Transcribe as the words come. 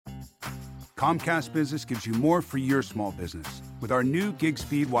Comcast Business gives you more for your small business with our new gig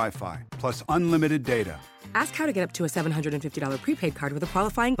speed Wi-Fi plus unlimited data. Ask how to get up to a $750 prepaid card with a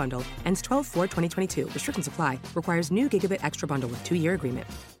qualifying bundle. Ends 12/4/2022. Restrictions apply. Requires new gigabit extra bundle with 2-year agreement.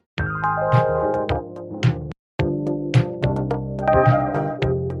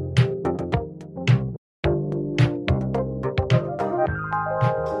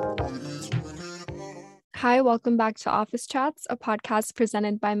 Hi, welcome back to Office Chats, a podcast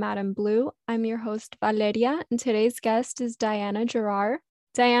presented by Madame Blue. I'm your host, Valeria, and today's guest is Diana Gerard.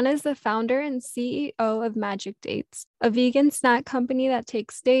 Diana is the founder and CEO of Magic Dates, a vegan snack company that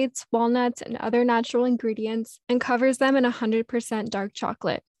takes dates, walnuts, and other natural ingredients and covers them in 100% dark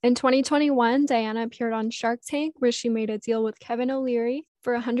chocolate. In 2021, Diana appeared on Shark Tank, where she made a deal with Kevin O'Leary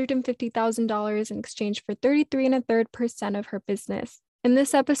for $150,000 in exchange for 33.33% of her business. In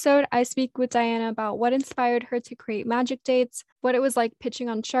this episode, I speak with Diana about what inspired her to create Magic Dates, what it was like pitching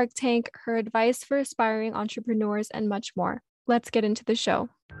on Shark Tank, her advice for aspiring entrepreneurs, and much more. Let's get into the show.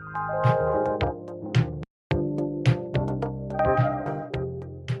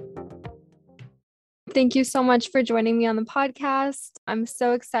 Thank you so much for joining me on the podcast. I'm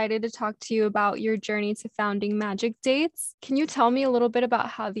so excited to talk to you about your journey to founding Magic Dates. Can you tell me a little bit about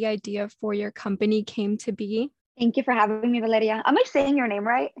how the idea for your company came to be? Thank you for having me, Valeria. Am I saying your name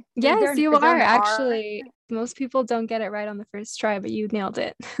right? Yes, you are, actually. Most people don't get it right on the first try, but you nailed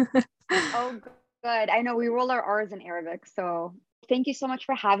it. Oh, good. I know we roll our R's in Arabic. So thank you so much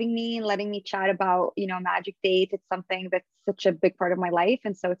for having me and letting me chat about, Magic Date. It's something that's such a big part of my life.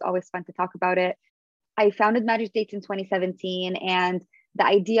 And so it's always fun to talk about it. I founded Magic Dates in 2017, and the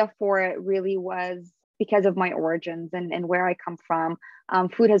idea for it really was because of my origins and where I come from.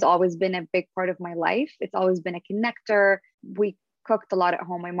 Food has always been a big part of my life. It's always been a connector. We cooked a lot at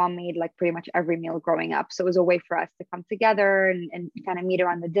home. My mom made like pretty much every meal growing up. So it was a way for us to come together and kind of meet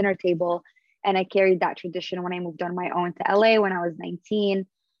around the dinner table. And I carried that tradition when I moved on my own to LA when I was 19.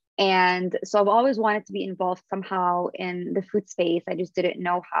 And so I've always wanted to be involved somehow in the food space. I just didn't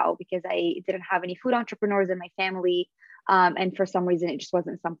know how because I didn't have any food entrepreneurs in my family. And for some reason, it just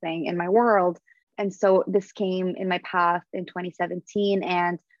wasn't something in my world. And so this came in my path in 2017.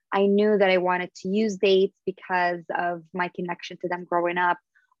 And I knew that I wanted to use dates because of my connection to them growing up.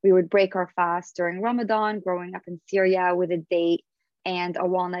 We would break our fast during Ramadan, growing up in Syria with a date and a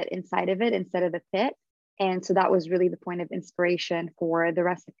walnut inside of it instead of the pit. And so that was really the point of inspiration for the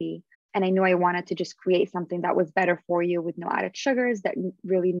recipe. And I knew I wanted to just create something that was better for you with no added sugars that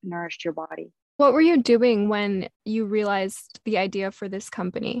really nourished your body. What were you doing when you realized the idea for this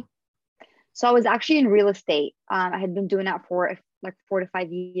company? So I was actually in real estate. I had been doing that for like 4 to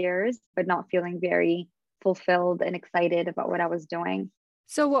 5 years, but not feeling very fulfilled and excited about what I was doing.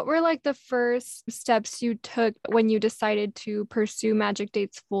 So what were like the first steps you took when you decided to pursue Magic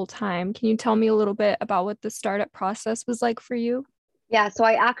Dates full time? Can you tell me a little bit about what the startup process was like for you? Yeah, so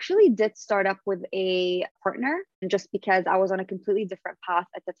I actually did start up with a partner just because I was on a completely different path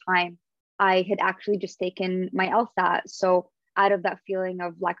at the time. I had actually just taken my LSAT. So out of that feeling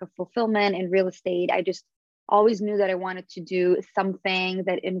of lack of fulfillment in real estate, I just always knew that I wanted to do something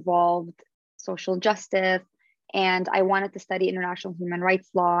that involved social justice. And I wanted to study international human rights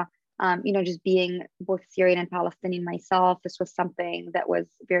law. Just being both Syrian and Palestinian myself, this was something that was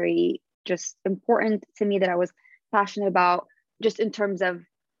very just important to me that I was passionate about just in terms of,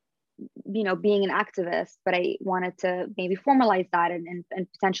 being an activist, but I wanted to maybe formalize that and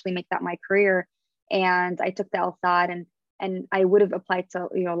potentially make that my career. And I took the LSAT and I would have applied to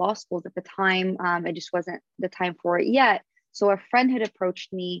law schools at the time. It just wasn't the time for it yet. So a friend had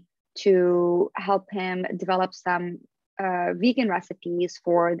approached me to help him develop some vegan recipes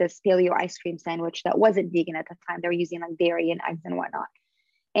for this paleo ice cream sandwich that wasn't vegan at the time. They were using like dairy and eggs and whatnot.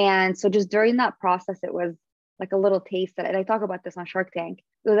 And so just during that process, it was like a little taste and I talk about this on Shark Tank.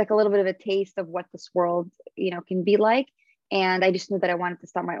 It was like a little bit of a taste of what this world, can be like. And I just knew that I wanted to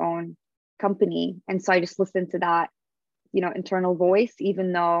start my own company. And so I just listened to that, internal voice,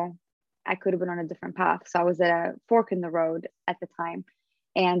 even though I could have been on a different path. So I was at a fork in the road at the time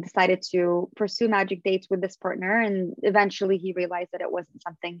and decided to pursue Magic Dates with this partner. And eventually he realized that it wasn't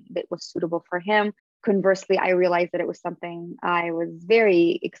something that was suitable for him. Conversely, I realized that it was something I was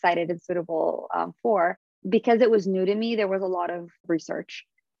very excited and suitable for. Because it was new to me, there was a lot of research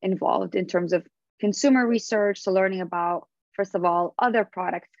involved in terms of consumer research. So learning about, first of all, other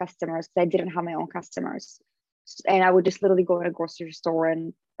products, customers, because I didn't have my own customers. And I would just literally go to a grocery store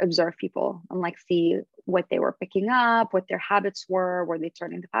and observe people and like see what they were picking up, what their habits were they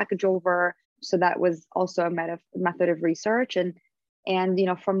turning the package over. So that was also a method of research. And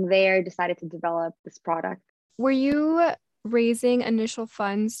from there, I decided to develop this product. Were you raising initial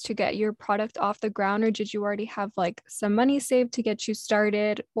funds to get your product off the ground, or did you already have like some money saved to get you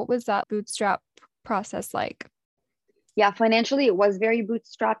started? What was that bootstrap process like? Yeah, financially, it was very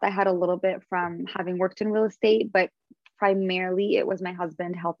bootstrapped. I had a little bit from having worked in real estate, but primarily it was my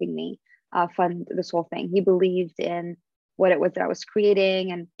husband helping me fund this whole thing. He believed in what it was that I was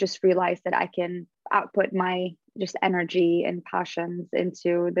creating and just realized that I can output my just energy and passions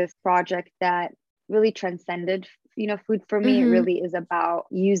into this project that really transcended, food for me. It Mm-hmm. really is about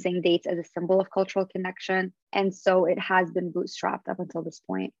using dates as a symbol of cultural connection. And so it has been bootstrapped up until this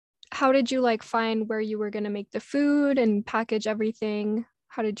point. How did you like find where you were going to make the food and package everything?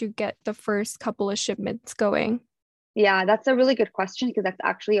 How did you get the first couple of shipments going? Yeah, that's a really good question because that's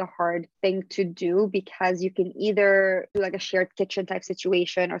actually a hard thing to do because you can either do like a shared kitchen type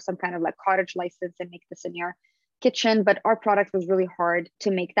situation or some kind of like cottage license and make this in your kitchen. But our product was really hard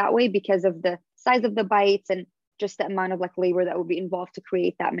to make that way because of the size of the bites and just the amount of like labor that would be involved to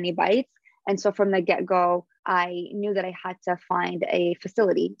create that many bites. And so from the get-go, I knew that I had to find a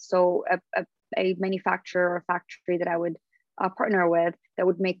facility. So a manufacturer or factory that I would partner with that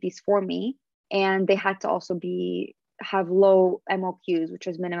would make these for me. And they had to also have low MOQs, which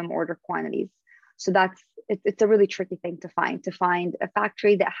is minimum order quantities. So it's a really tricky thing to find a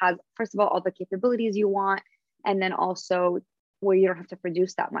factory that has, first of all the capabilities you want, and then also where you don't have to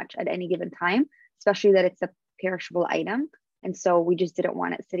produce that much at any given time, especially that it's a perishable item. And so we just didn't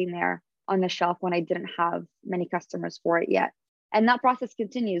want it sitting there on the shelf when I didn't have many customers for it yet. And that process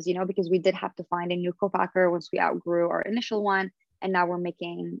continues, because we did have to find a new co-packer once we outgrew our initial one. And now we're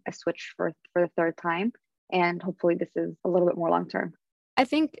making a switch for the third time. And hopefully this is a little bit more long-term. I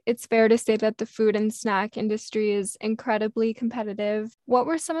think it's fair to say that the food and snack industry is incredibly competitive. What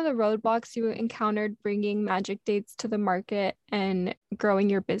were some of the roadblocks you encountered bringing Magic Dates to the market and growing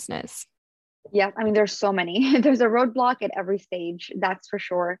your business? Yeah, I mean, there's so many. There's a roadblock at every stage, that's for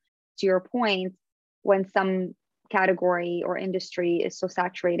sure. To your point, when some category or industry is so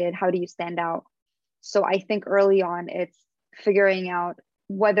saturated, how do you stand out? So I think early on, it's figuring out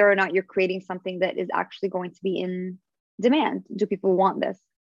whether or not you're creating something that is actually going to be in demand. Do people want this?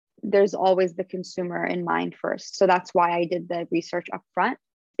 There's always the consumer in mind first. So that's why I did the research up front.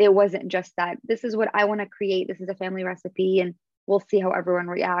 It wasn't just that this is what I want to create. This is a family recipe and we'll see how everyone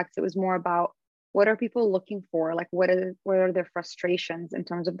reacts. It was more about what are people looking for? Like what are their frustrations in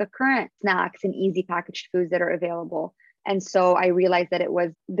terms of the current snacks and easy packaged foods that are available? And so I realized that it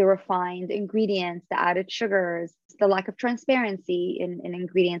was the refined ingredients, the added sugars, the lack of transparency in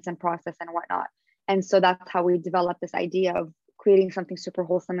ingredients and process and whatnot. And so that's how we developed this idea of creating something super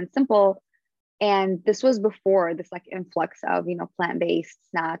wholesome and simple. And this was before this like influx of, plant-based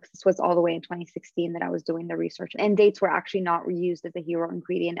snacks. This was all the way in 2016 that I was doing the research. And dates were actually not used as a hero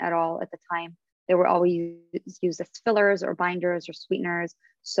ingredient at all at the time. They were always used as fillers or binders or sweeteners.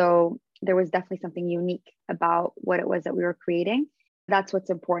 So there was definitely something unique about what it was that we were creating. That's what's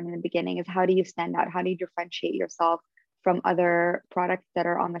important in the beginning is how do you stand out? How do you differentiate yourself from other products that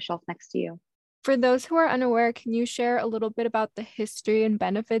are on the shelf next to you? For those who are unaware, can you share a little bit about the history and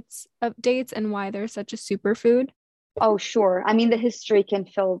benefits of dates and why they're such a superfood? Oh, sure. I mean, the history can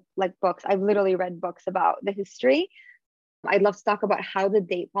fill like books. I've literally read books about the history. I'd love to talk about how the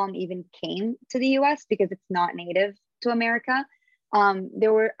date palm even came to the US because it's not native to America.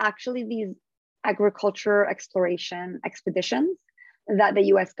 There were actually these agriculture exploration expeditions that the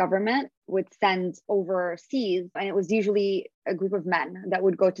US government would send overseas. And it was usually a group of men that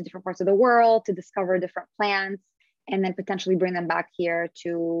would go to different parts of the world to discover different plants and then potentially bring them back here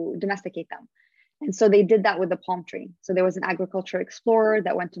to domesticate them. And so they did that with the palm tree. So there was an agriculture explorer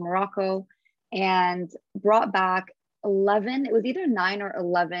that went to Morocco and brought back 11, it was either 9 or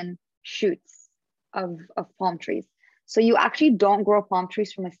 11 shoots of palm trees. So you actually don't grow palm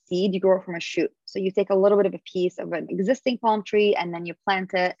trees from a seed, you grow it from a shoot. So you take a little bit of a piece of an existing palm tree and then you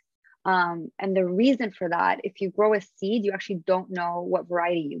plant it. And the reason for that, if you grow a seed, you actually don't know what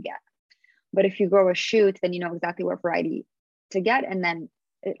variety you get. But if you grow a shoot, then you know exactly what variety to get. And then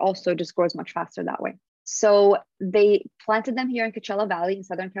it also just grows much faster that way. So they planted them here in Coachella Valley in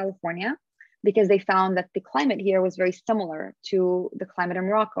Southern California because they found that the climate here was very similar to the climate in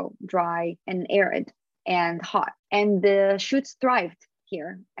Morocco, dry and arid and hot. And the shoots thrived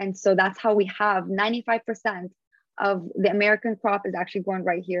here. And so that's how we have 95% of the American crop is actually grown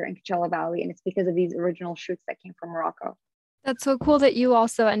right here in Coachella Valley. And it's because of these original shoots that came from Morocco. That's so cool that you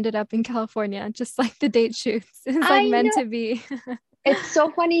also ended up in California, just like the date shoots. It's like meant to be. It's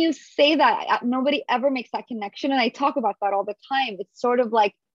so funny you say that. Nobody ever makes that connection. And I talk about that all the time. It's sort of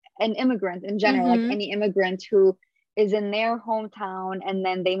like an immigrant in general, like any immigrant who is in their hometown and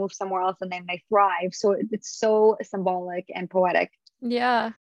then they move somewhere else and then they thrive. So it's so symbolic and poetic.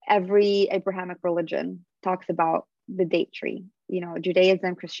 Yeah. Every Abrahamic religion talks about the date tree. You know,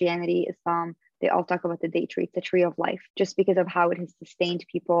 Judaism, Christianity, Islam, they all talk about the date tree. It's the tree of life, just because of how it has sustained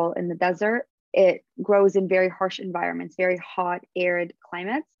people in the desert. It grows in very harsh environments, very hot, arid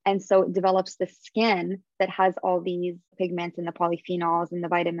climates. And so it develops the skin that has all these pigments and the polyphenols and the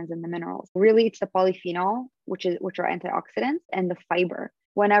vitamins and the minerals. Really, it's the polyphenol, which are antioxidants, and the fiber.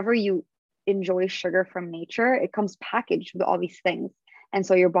 Whenever you enjoy sugar from nature, it comes packaged with all these things. And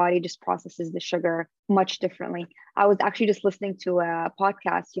so your body just processes the sugar much differently. I was actually just listening to a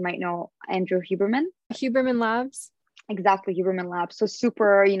podcast. You might know Andrew Huberman. Huberman Labs. Exactly, Huberman Labs. So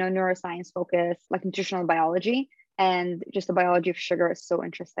super, neuroscience focused, like nutritional biology. And just the biology of sugar is so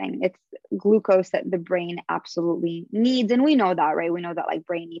interesting. It's glucose that the brain absolutely needs. And we know that, right? We know that like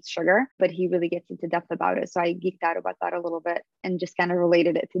brain needs sugar, but he really gets into depth about it. So I geeked out about that a little bit and just kind of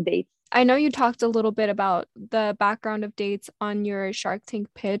related it to dates. I know you talked a little bit about the background of dates on your Shark Tank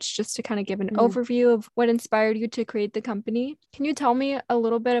pitch, just to kind of give an overview of what inspired you to create the company. Can you tell me a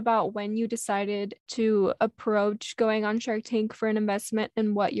little bit about when you decided to approach going on Shark Tank for an investment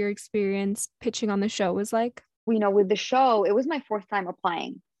and what your experience pitching on the show was like? With the show, it was my fourth time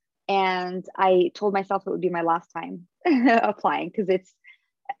applying. And I told myself it would be my last time applying because it's,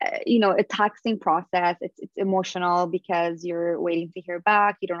 a taxing process. It's emotional because you're waiting to hear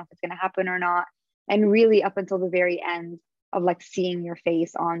back. You don't know if it's going to happen or not. And really up until the very end of like seeing your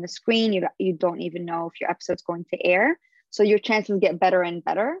face on the screen, you don't even know if your episode's going to air. So your chances get better and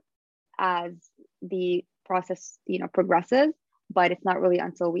better as the process, progresses, but it's not really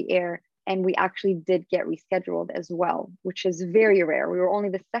until we air. And we actually did get rescheduled as well, which is very rare. We were only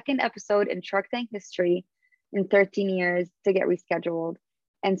the second episode in Shark Tank history in 13 years to get rescheduled.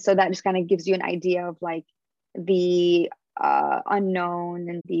 And so that just kind of gives you an idea of like the unknown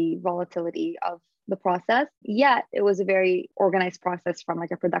and the volatility of the process. Yet it was a very organized process from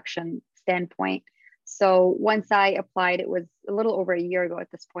like a production standpoint. So once I applied, it was a little over a year ago at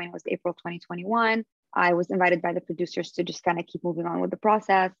this point. It was April 2021. I was invited by the producers to just kind of keep moving on with the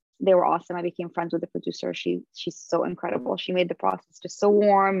process. They were awesome. I became friends with the producer. She's so incredible. She made the process just so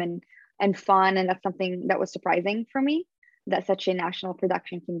warm and fun. And that's something that was surprising for me, that such a national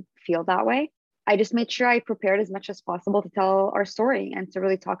production can feel that way. I just made sure I prepared as much as possible to tell our story and to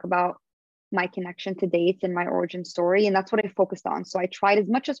really talk about my connection to dates and my origin story. And that's what I focused on. So I tried as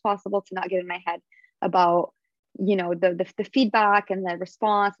much as possible to not get in my head about the feedback and the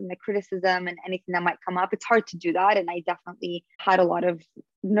response and the criticism and anything that might come up. It's hard to do that. And I definitely had a lot of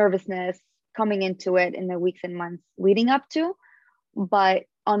nervousness coming into it in the weeks and months leading up to. But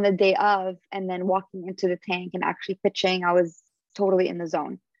on the day of, and then walking into the tank and actually pitching, I was totally in the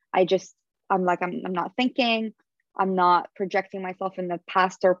zone. I'm not thinking, I'm not projecting myself in the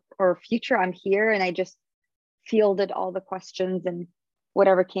past or future. I'm here and I just fielded all the questions and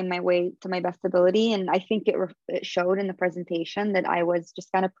whatever came my way to my best ability. And I think it showed in the presentation that I was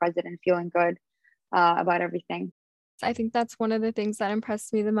just kind of present and feeling good about everything. I think that's one of the things that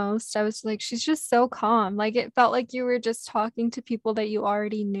impressed me the most. I was like, she's just so calm. Like it felt like you were just talking to people that you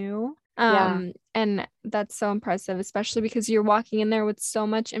already knew. And that's so impressive, especially because you're walking in there with so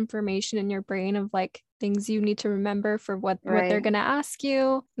much information in your brain of like things you need to remember for what they're going to ask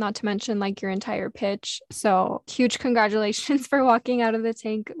you, not to mention like your entire pitch. So huge congratulations for walking out of the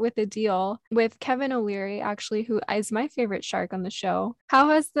tank with a deal with Kevin O'Leary, actually, who is my favorite shark on the show. How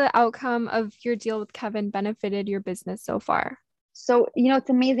has the outcome of your deal with Kevin benefited your business so far? So, it's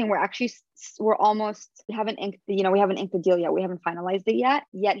amazing. We haven't inked the deal yet. We haven't finalized it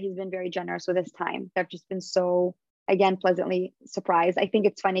yet he's been very generous with his time. I've just been so, again, pleasantly surprised. I think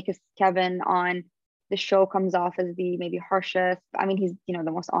it's funny because Kevin on the show comes off as the maybe harshest. I mean, he's,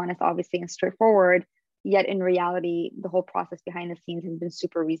 the most honest, obviously, and straightforward. Yet in reality, the whole process behind the scenes has been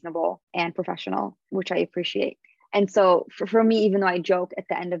super reasonable and professional, which I appreciate. And so for me, even though I joke at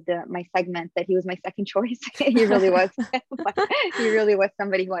the end of my segment that he was my second choice, he really was. He really was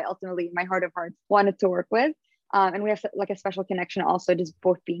somebody who I ultimately, in my heart of hearts, wanted to work with. And we have like a special connection also, just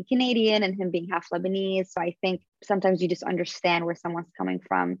both being Canadian and him being half Lebanese. So I think sometimes you just understand where someone's coming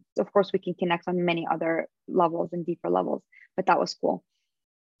from. Of course, we can connect on many other levels and deeper levels, but that was cool.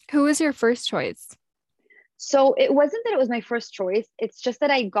 Who was your first choice? So it wasn't that it was my first choice. It's just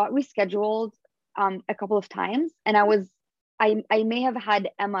that I got rescheduled a couple of times, and I may have had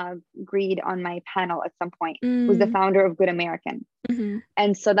Emma Greed on my panel at some point, who's the founder of Good American. Mm-hmm.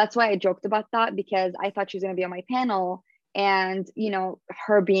 And so that's why I joked about that, because I thought she was going to be on my panel, and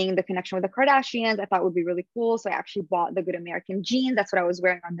her being the connection with the Kardashians, I thought would be really cool. So I actually bought the Good American jeans. That's what I was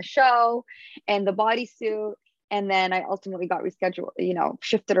wearing on the show, and the bodysuit. And then I ultimately got rescheduled,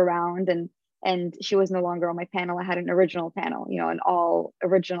 shifted around, and she was no longer on my panel. I had an original panel, an all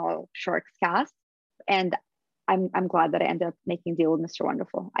original Sharks cast. And I'm glad that I ended up making a deal with Mr.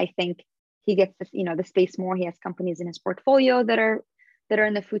 Wonderful. I think he gets this, the space more. He has companies in his portfolio that are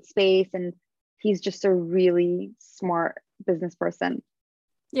in the food space, and he's just a really smart business person.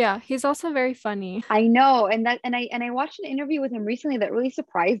 Yeah, he's also very funny. I know, and I watched an interview with him recently that really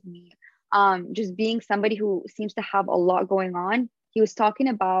surprised me. Just being somebody who seems to have a lot going on, he was talking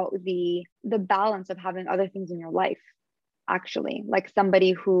about the balance of having other things in your life. Actually, like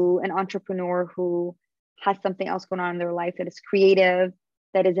an entrepreneur who has something else going on in their life that is creative,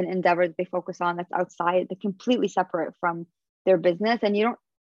 that is an endeavor that they focus on, that's outside, they're completely separate from their business. And you don't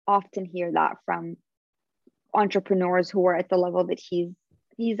often hear that from entrepreneurs who are at the level that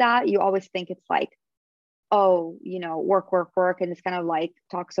he's at. You always think it's like, oh, work, and it's kind of like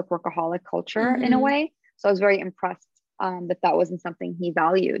toxic workaholic culture in a way. So I was very impressed that wasn't something he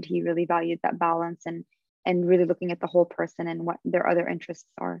valued. He really valued that balance and really looking at the whole person and what their other interests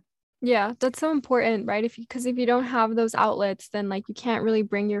are. Yeah, that's so important, right? Because if you don't have those outlets, then like you can't really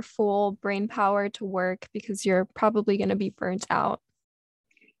bring your full brain power to work because you're probably going to be burnt out.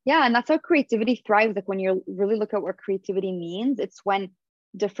 Yeah, and that's how creativity thrives. Like when you really look at what creativity means, it's when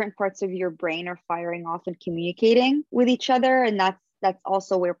different parts of your brain are firing off and communicating with each other, and that's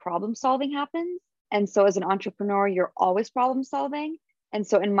also where problem solving happens. And so as an entrepreneur, you're always problem solving. And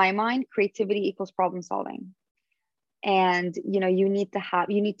so in my mind, creativity equals problem solving. And you need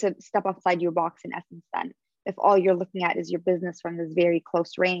to step outside your box in essence. Then if all you're looking at is your business from this very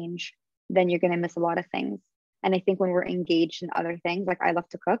close range, then you're going to miss a lot of things. And I think when we're engaged in other things, like I love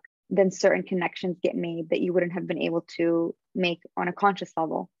to cook, then certain connections get made that you wouldn't have been able to make on a conscious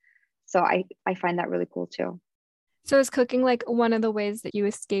level. So I find that really cool too. So is cooking like one of the ways that you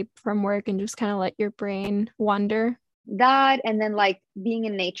escape from work and just kind of let your brain wander? That, and then like being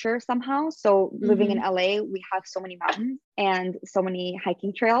in nature somehow. So living in LA, we have so many mountains and so many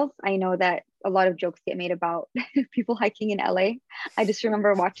hiking trails. I know that a lot of jokes get made about people hiking in LA. I just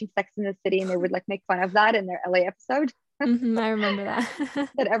remember watching Sex and the City and they would like make fun of that in their LA episode. I remember that.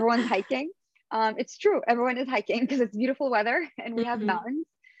 That everyone's hiking. It's true. Everyone is hiking because it's beautiful weather and we have mountains,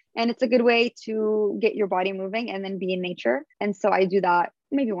 and it's a good way to get your body moving and then be in nature. And so I do that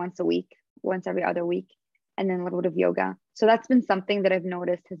maybe once every other week, and then a little bit of yoga. So that's been something that I've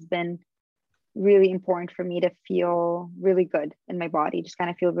noticed has been really important for me to feel really good in my body, just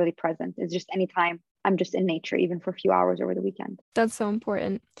kind of feel really present. It's just anytime I'm just in nature, even for a few hours over the weekend. That's so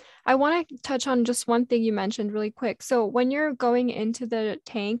important. I want to touch on just one thing you mentioned really quick. So when you're going into the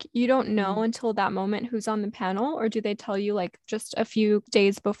tank, you don't know until that moment who's on the panel, or do they tell you like just a few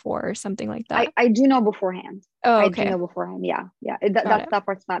days before or something like that? I do know beforehand. Oh, okay. I do know beforehand. Yeah. That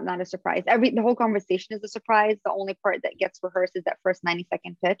part's not a surprise. The whole conversation is a surprise. The only part that gets rehearsed is that first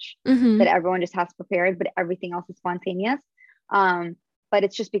 90-second pitch that everyone just has prepared, but everything else is spontaneous. But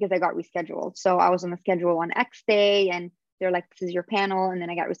it's just because I got rescheduled. So I was on the schedule on X day and they're like, this is your panel. And then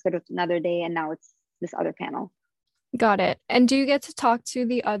I got rescheduled another day and now it's this other panel. Got it. And do you get to talk to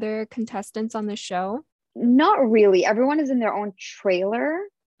the other contestants on the show? Not really. Everyone is in their own trailer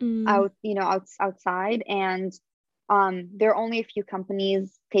outside. And there are only a few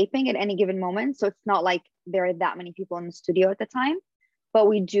companies taping at any given moment. So it's not like there are that many people in the studio at the time, but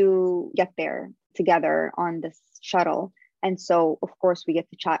we do get there together on this shuttle. And so, of course, we get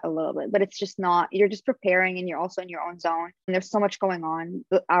to chat a little bit, but it's just not, you're just preparing and you're also in your own zone. And there's so much going on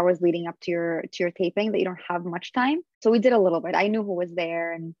the hours leading up to your taping that you don't have much time. So we did a little bit. I knew who was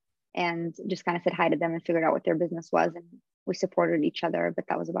there and just kind of said hi to them and figured out what their business was. And we supported each other, but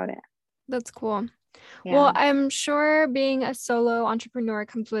that was about it. That's cool. Yeah. Well, I'm sure being a solo entrepreneur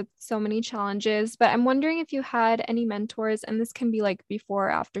comes with so many challenges, but I'm wondering if you had any mentors, and this can be like before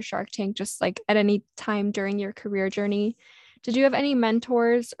or after Shark Tank, just like at any time during your career journey. Did you have any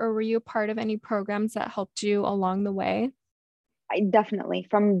mentors or were you a part of any programs that helped you along the way? I definitely,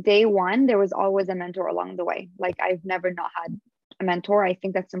 from day one, there was always a mentor along the way. Like I've never not had a mentor. I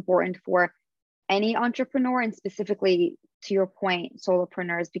think that's important for any entrepreneur, and specifically to your point,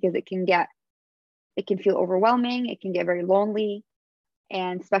 solopreneurs, because it can feel overwhelming. It can get very lonely,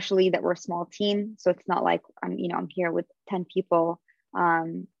 and especially that we're a small team. So it's not like I'm here with 10 people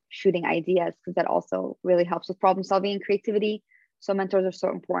shooting ideas, because that also really helps with problem solving and creativity. So mentors are so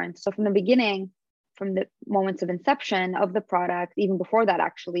important. So from the beginning, from the moments of inception of the product, even before that,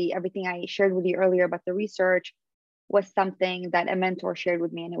 actually, everything I shared with you earlier about the research was something that a mentor shared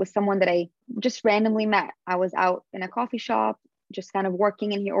with me. And it was someone that I just randomly met. I was out in a coffee shop, just kind of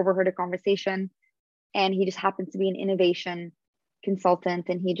working, and he overheard a conversation. And he just happens to be an innovation consultant,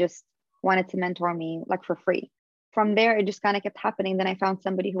 and he just wanted to mentor me like for free. from there, it just kind of kept happening. Then I found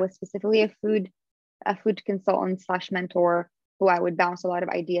somebody who was specifically a food consultant slash mentor who I would bounce a lot of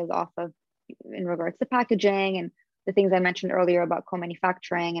ideas off of in regards to packaging and the things I mentioned earlier about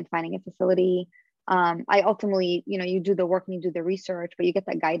co-manufacturing and finding a facility. I ultimately, you do the work and you do the research, but you get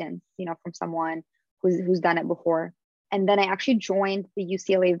that guidance, from someone who's done it before. And then I actually joined the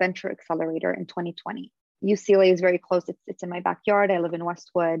UCLA Venture Accelerator in 2020. UCLA is very close. It's in my backyard. I live in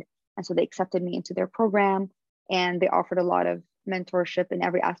Westwood. And so they accepted me into their program and they offered a lot of mentorship in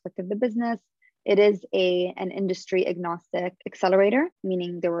every aspect of the business. It is an industry agnostic accelerator,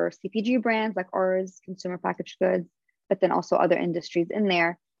 meaning there were CPG brands like ours, consumer packaged goods, but then also other industries in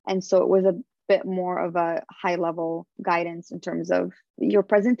there. And so it was a bit more of a high level guidance in terms of your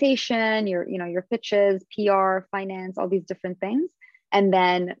presentation, your pitches, PR, finance, all these different things. And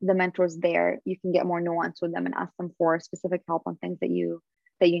then the mentors there, you can get more nuance with them and ask them for specific help on things that you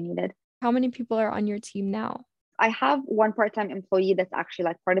needed. How many people are on your team now? I have one part-time employee that's actually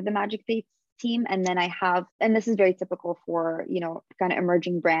like part of the Magic Dates team. And then I have, and this is very typical for, kind of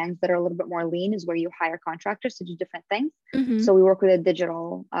emerging brands that are a little bit more lean, is where you hire contractors to do different things. Mm-hmm. So we work with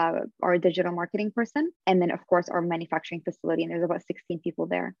our digital marketing person. And then of course our manufacturing facility. And there's about 16 people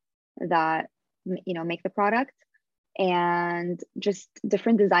there that, make the product, and just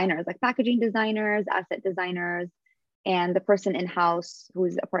different designers, like packaging designers, asset designers. And the person in-house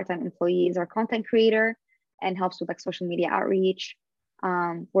who's a part-time employee is our content creator and helps with like social media outreach.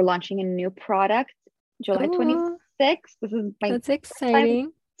 We're launching a new product July 26th. This is that's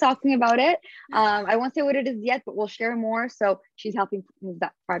exciting. Talking about it. I won't say what it is yet, but we'll share more. So she's helping move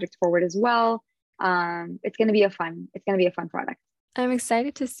that project forward as well. It's going to be a fun product. I'm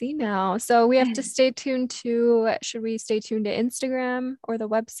excited to see now. So we have to stay tuned should we stay tuned to Instagram or the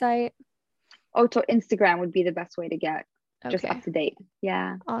website? Oh, so Instagram would be the best way to get just up to date.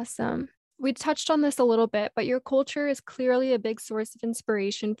 Yeah. Awesome. We touched on this a little bit, but your culture is clearly a big source of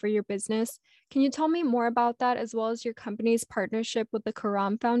inspiration for your business. Can you tell me more about that, as well as your company's partnership with the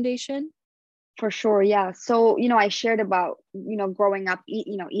Karam Foundation? For sure. Yeah. So, I shared about, growing up,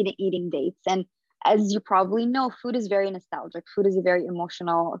 eating dates. And as you probably know, food is very nostalgic. Food is a very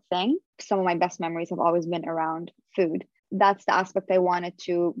emotional thing. Some of my best memories have always been around food. That's the aspect I wanted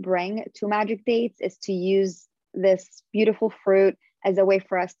to bring to Magic Dates, is to use this beautiful fruit as a way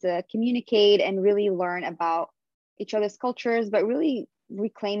for us to communicate and really learn about each other's cultures, but really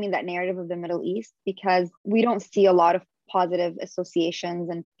reclaiming that narrative of the Middle East, because we don't see a lot of positive associations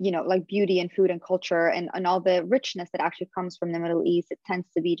and, like beauty and food and culture and all the richness that actually comes from the Middle East. It tends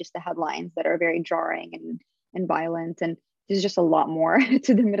to be just the headlines that are very jarring and violent. And there's just a lot more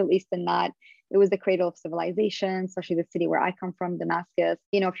to the Middle East than that. It was the cradle of civilization, especially the city where I come from, Damascus.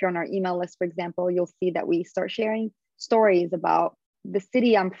 If you're on our email list, for example, you'll see that we start sharing stories about the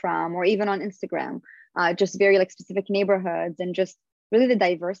city I'm from, or even on Instagram, just very like specific neighborhoods and just really the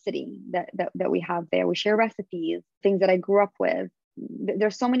diversity that we have there. We share recipes, things that I grew up with.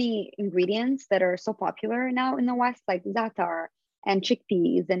 There's so many ingredients that are so popular now in the West, like za'atar and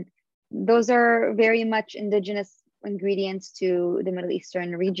chickpeas. And those are very much indigenous ingredients to the Middle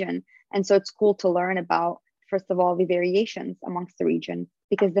Eastern region. And so it's cool to learn about, first of all, the variations amongst the region,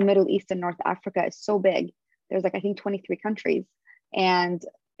 because the Middle East and North Africa is so big. There's like, I think 23 countries. And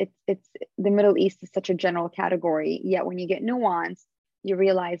it's the Middle East is such a general category. Yet when you get nuance, you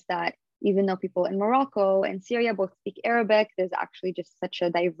realize that even though people in Morocco and Syria both speak Arabic, there's actually just such a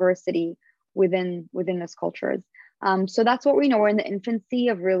diversity within those cultures. So that's what we know. We're in the infancy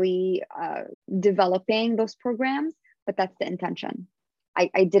of really developing those programs, but that's the intention.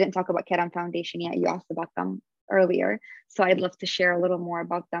 I didn't talk about Karam Foundation yet. You asked about them earlier. So I'd love to share a little more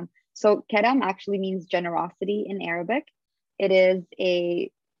about them. So Karam actually means generosity in Arabic. It is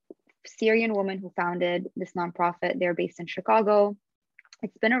a Syrian woman who founded this nonprofit. They're based in Chicago.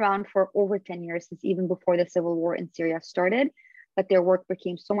 It's been around for over 10 years, since even before the civil war in Syria started, but their work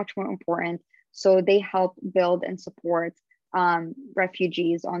became so much more important. So they help build and support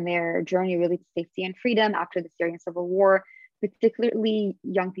refugees on their journey really to safety and freedom after the Syrian civil war, particularly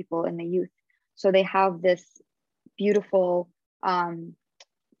young people and the youth. So they have this beautiful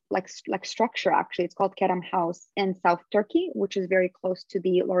like structure, actually. It's called Karam House in South Turkey, which is very close to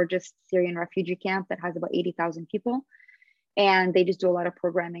the largest Syrian refugee camp that has about 80,000 people. And they just do a lot of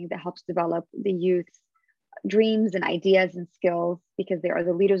programming that helps develop the youth's dreams and ideas and skills, because they are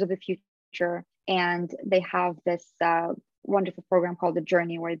the leaders of the future. And they have this wonderful program called The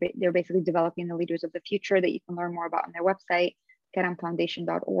Journey, where they're basically developing the leaders of the future that you can learn more about on their website,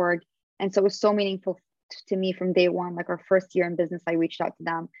 karamfoundation.org. And so it was so meaningful to me from day one. Like our first year in business, I reached out to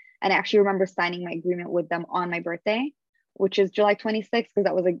them, and I actually remember signing my agreement with them on my birthday, which is July 26th, because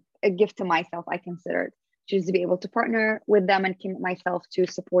that was a gift to myself, I considered, choose to be able to partner with them and commit myself to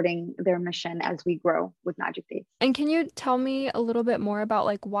supporting their mission as we grow with Magic Dates. And can you tell me a little bit more about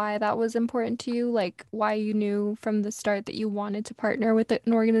like why that was important to you? Like why you knew from the start that you wanted to partner with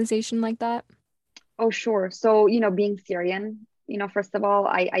an organization like that? Oh, sure. So, being Syrian, first of all,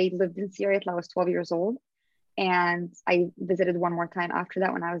 I lived in Syria till I was 12 years old. And I visited one more time after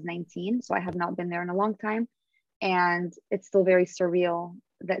that when I was 19. So I have not been there in a long time. And it's still very surreal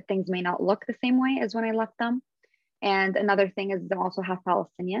that things may not look the same way as when I left them. And another thing is I'm also half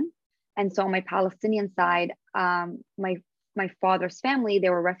Palestinian. And so on my Palestinian side, my father's family, they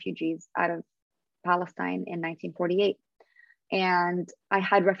were refugees out of Palestine in 1948. And I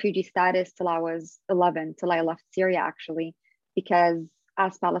had refugee status till I was 11, till I left Syria, actually, because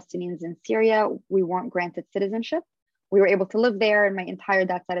as Palestinians in Syria, we weren't granted citizenship. We were able to live there, and my entire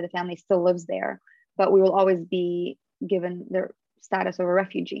that side of the family still lives there, but we will always be given the status of a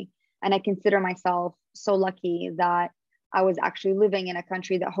refugee. And I consider myself so lucky that I was actually living in a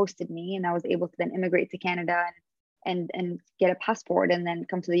country that hosted me, and I was able to then immigrate to Canada and get a passport, and then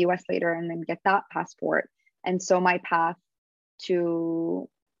come to the US later and then get that passport. And so my path to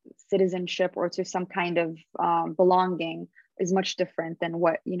citizenship or to some kind of belonging is much different than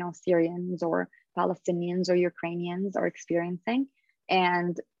what Syrians or Palestinians or Ukrainians are experiencing.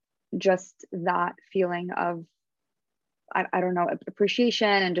 And just that feeling of I don't know, appreciation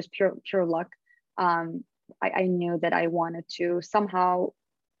and just pure luck. I knew that I wanted to somehow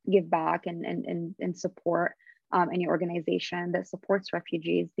give back and support any organization that supports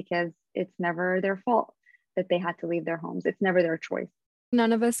refugees, because it's never their fault that they had to leave their homes. It's never their choice.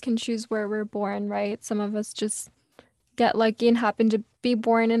 None of us can choose where we're born, right? Some of us just get lucky and happen to be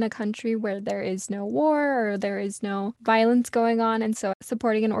born in a country where there is no war or there is no violence going on. And so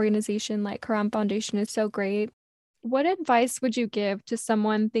supporting an organization like Karam Foundation is so great. What advice would you give to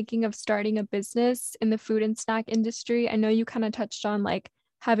someone thinking of starting a business in the food and snack industry? I know you kind of touched on like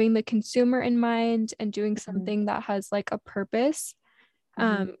having the consumer in mind and doing something that has like a purpose.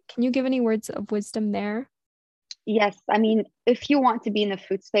 Can you give any words of wisdom there? Yes. I mean, if you want to be in the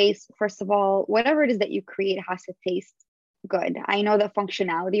food space, first of all, whatever it is that you create has to taste good. I know that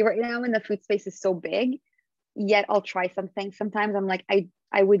functionality right now in the food space is so big, yet I'll try something. Sometimes I'm like,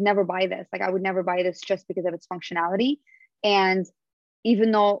 I would never buy this. Like, I would never buy this just because of its functionality. And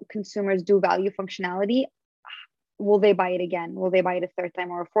even though consumers do value functionality, will they buy it again? Will they buy it a third time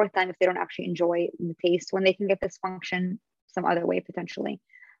or a fourth time if they don't actually enjoy the taste when they can get this function some other way potentially?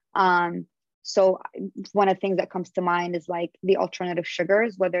 So one of the things that comes to mind is like the alternative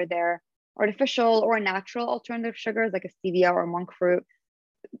sugars, whether they're artificial or natural alternative sugars like a stevia or monk fruit.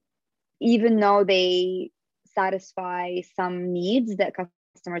 Even though they satisfy some needs that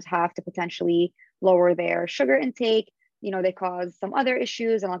customers have to potentially lower their sugar intake, they cause some other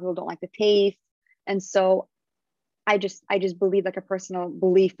issues, and a lot of people don't like the taste. And so I just believe, like a personal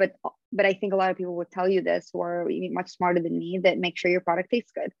belief, but I think a lot of people would tell you this who are much smarter than me, that make sure your product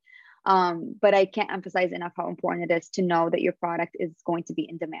tastes good. But I can't emphasize enough how important it is to know that your product is going to be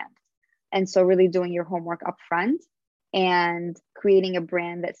in demand. And so really doing your homework upfront and creating a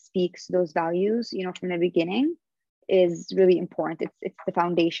brand that speaks to those values, from the beginning is really important. It's the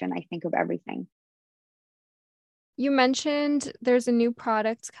foundation, I think, of everything. You mentioned there's a new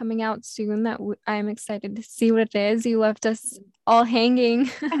product coming out soon that I'm excited to see what it is. You left us all hanging,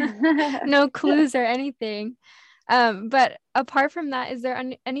 no clues or anything. But apart from that, is there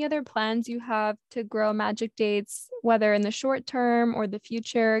any other plans you have to grow Magic Dates, whether in the short term or the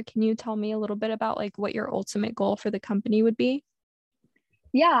future? Can you tell me a little bit about like what your ultimate goal for the company would be?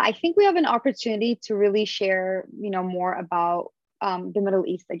 Yeah, I think we have an opportunity to really share, more about the Middle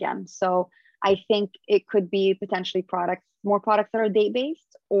East again. So I think it could be potentially more products that are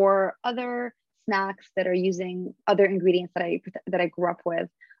date-based, or other snacks that are using other ingredients that I grew up with,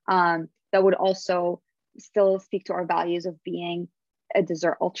 that would also still speak to our values of being a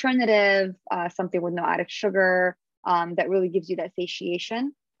dessert alternative, something with no added sugar, that really gives you that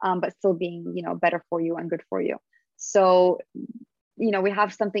satiation, but still being, better for you and good for you. So, we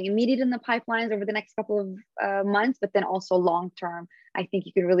have something immediate in the pipelines over the next couple of months, but then also long term, I think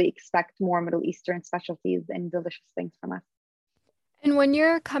you can really expect more Middle Eastern specialties and delicious things from us. And when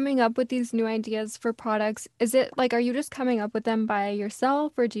you're coming up with these new ideas for products, is it like, are you just coming up with them by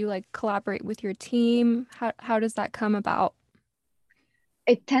yourself, or do you like collaborate with your team? How does that come about?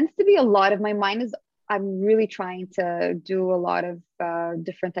 It tends to be a lot of my mind is, I'm really trying to do a lot of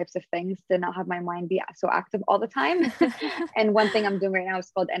different types of things to not have my mind be so active all the time. And one thing I'm doing right now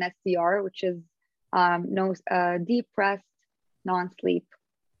is called NSDR, which is deep rest, non-sleep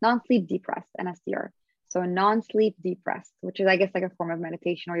deep rest, NSDR. So non-sleep deep rest, which is, I guess, like a form of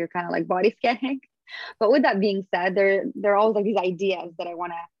meditation, or you're kind of like body scanning. But with that being said, there are always like these ideas that I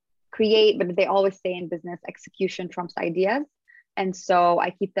want to create, but they always say in business, execution trumps ideas. And so I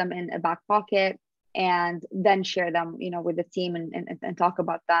keep them in a back pocket and then share them, with the team and talk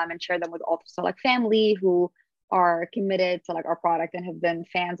about them and share them with also like family who are committed to like our product and have been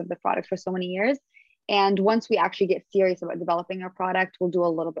fans of the product for so many years. And once we actually get serious about developing our product, we'll do a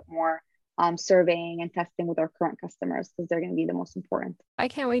little bit more surveying and testing with our current customers because they're going to be the most important. I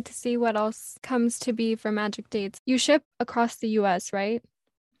can't wait to see what else comes to be for Magic Dates. You ship across the US, right?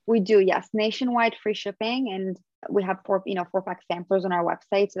 We do, yes. Nationwide free shipping. And we have 4-pack samplers on our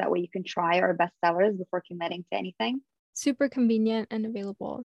website. So that way you can try our best sellers before committing to anything. Super convenient and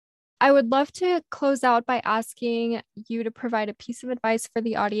available. I would love to close out by asking you to provide a piece of advice for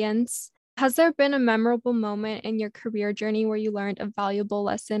the audience. Has there been a memorable moment in your career journey where you learned a valuable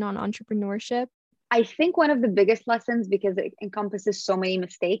lesson on entrepreneurship? I think one of the biggest lessons, because it encompasses so many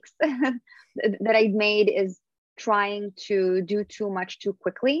mistakes that I made, is trying to do too much too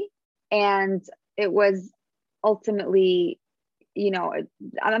quickly. And it was ultimately, I'm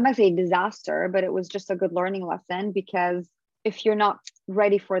not going to say disaster, but it was just a good learning lesson, because if you're not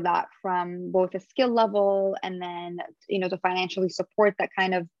ready for that from both a skill level and then, to financially support that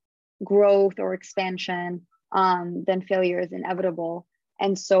kind of growth or expansion, then failure is inevitable.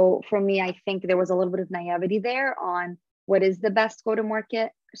 And so for me, I think there was a little bit of naivety there on what is the best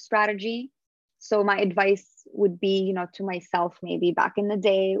go-to-market strategy. So my advice would be, to myself, maybe back in the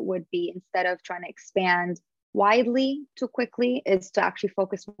day, would be, instead of trying to expand widely too quickly, is to actually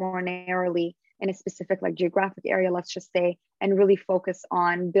focus more narrowly in a specific like geographic area, let's just say, and really focus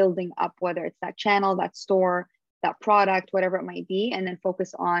on building up, whether it's that channel, that store, that product, whatever it might be, and then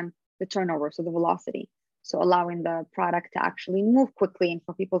focus on the turnover, so the velocity. So allowing the product to actually move quickly and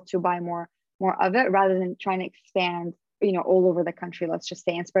for people to buy more of it, rather than trying to expand, all over the country, let's just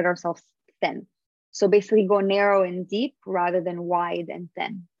say, and spread ourselves thin. So basically go narrow and deep rather than wide and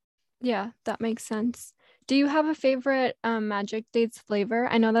thin. Yeah, that makes sense. Do you have a favorite Magic Dates flavor?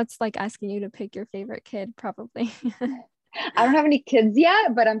 I know that's like asking you to pick your favorite kid, probably. I don't have any kids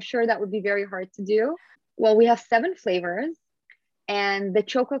yet, but I'm sure that would be very hard to do. Well, we have 7 flavors, and the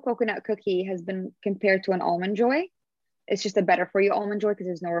Choco Coconut Cookie has been compared to an Almond Joy. It's just a better for you Almond Joy because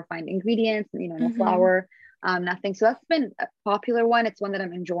there's no refined ingredients, no flour, nothing. So that's been a popular one. It's one that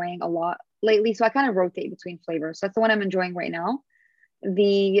I'm enjoying a lot lately. So I kind of rotate between flavors. So that's the one I'm enjoying right now.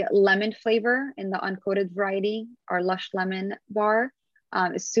 The lemon flavor in the uncoated variety, our Lush Lemon bar,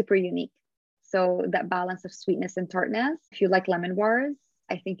 is super unique. So that balance of sweetness and tartness. If you like lemon bars,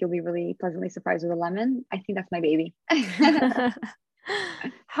 I think you'll be really pleasantly surprised with the lemon. I think that's my baby. Do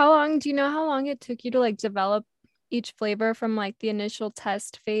you know how long it took you to like develop each flavor from like the initial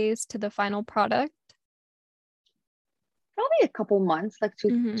test phase to the final product? Probably a couple months, like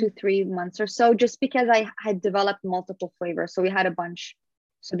 2-3 months or so, just because I had developed multiple flavors. So we had a bunch.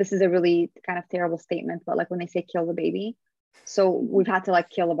 So this is a really kind of terrible statement, but like when they say kill the baby. So we've had to like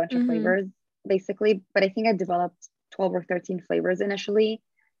kill a bunch of flavors basically. But I think I developed 12 or 13 flavors initially.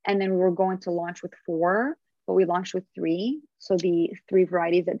 And then we were going to launch with 4, but we launched with 3. So the 3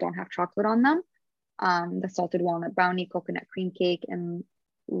 varieties that don't have chocolate on them, the salted walnut brownie, coconut cream cake, and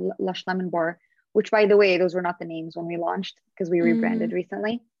Lush Lemon bar, which by the way, those were not the names when we launched because we rebranded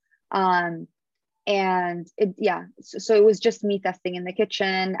recently. And so it was just me testing in the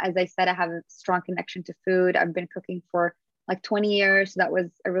kitchen. As I said, I have a strong connection to food. I've been cooking for like 20 years. So that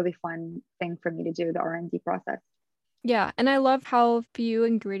was a really fun thing for me to do, the R&D process. Yeah, and I love how few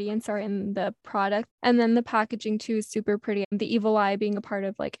ingredients are in the product. And then the packaging too is super pretty. The evil eye being a part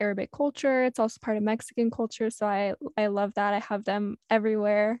of like Arabic culture. It's also part of Mexican culture. So I love that. I have them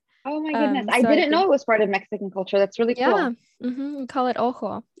everywhere. Oh my goodness. I didn't know it was part of Mexican culture. That's really cool. Yeah. We call it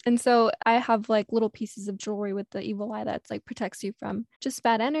ojo. And so I have like little pieces of jewelry with the evil eye that's like protects you from just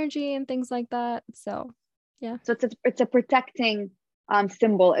bad energy and things like that. So yeah. So it's a protecting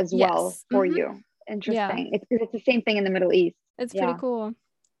symbol as well for you. Interesting. Yeah. It's the same thing in the Middle East. It's pretty cool.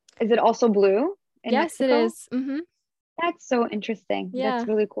 Is it also blue in Mexico? It is. That's so interesting. Yeah. That's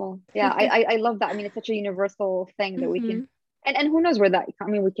really cool. Yeah, I love that. I mean, it's such a universal thing that we can, and who knows where that, I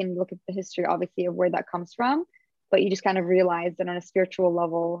mean, we can look at the history, obviously, of where that comes from, but you just kind of realize that on a spiritual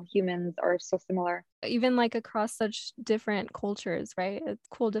level, humans are so similar. Even like across such different cultures, right? It's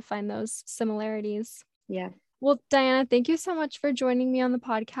cool to find those similarities. Yeah. Well, Diana, thank you so much for joining me on the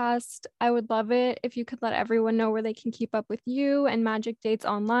podcast. I would love it if you could let everyone know where they can keep up with you and Magic Dates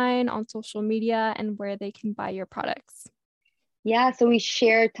online, on social media, and where they can buy your products. Yeah, so we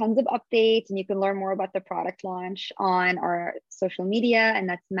share tons of updates, and you can learn more about the product launch on our social media, and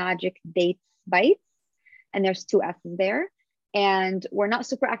that's Magic Dates Bites, and there's 2 S's there. And we're not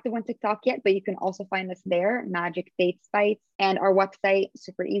super active on TikTok yet, but you can also find us there, Magic Dates Bites, and our website,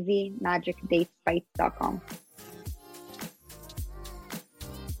 super easy, magicdatesbites.com.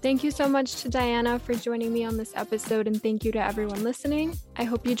 Thank you so much to Diana for joining me on this episode, and thank you to everyone listening. I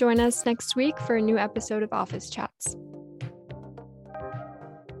hope you join us next week for a new episode of Office Chats.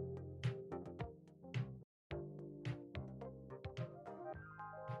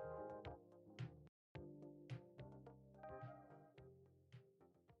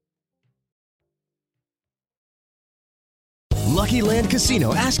 Lucky Land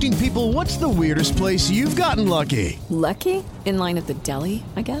Casino, asking people, what's the weirdest place you've gotten lucky? Lucky? In line at the deli,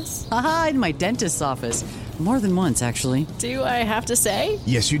 I guess? Aha, in my dentist's office. More than once, actually. Do I have to say?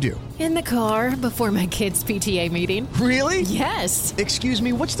 Yes, you do. In the car before my kids' PTA meeting. Really? Yes. Excuse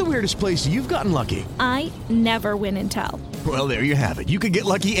me, what's the weirdest place you've gotten lucky? I never win and tell. Well, there you have it. You can get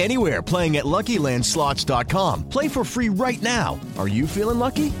lucky anywhere, playing at LuckyLandSlots.com. Play for free right now. Are you feeling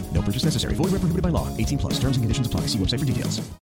lucky? No purchase necessary. Void where prohibited by law. 18+. Terms and conditions apply. See website for details.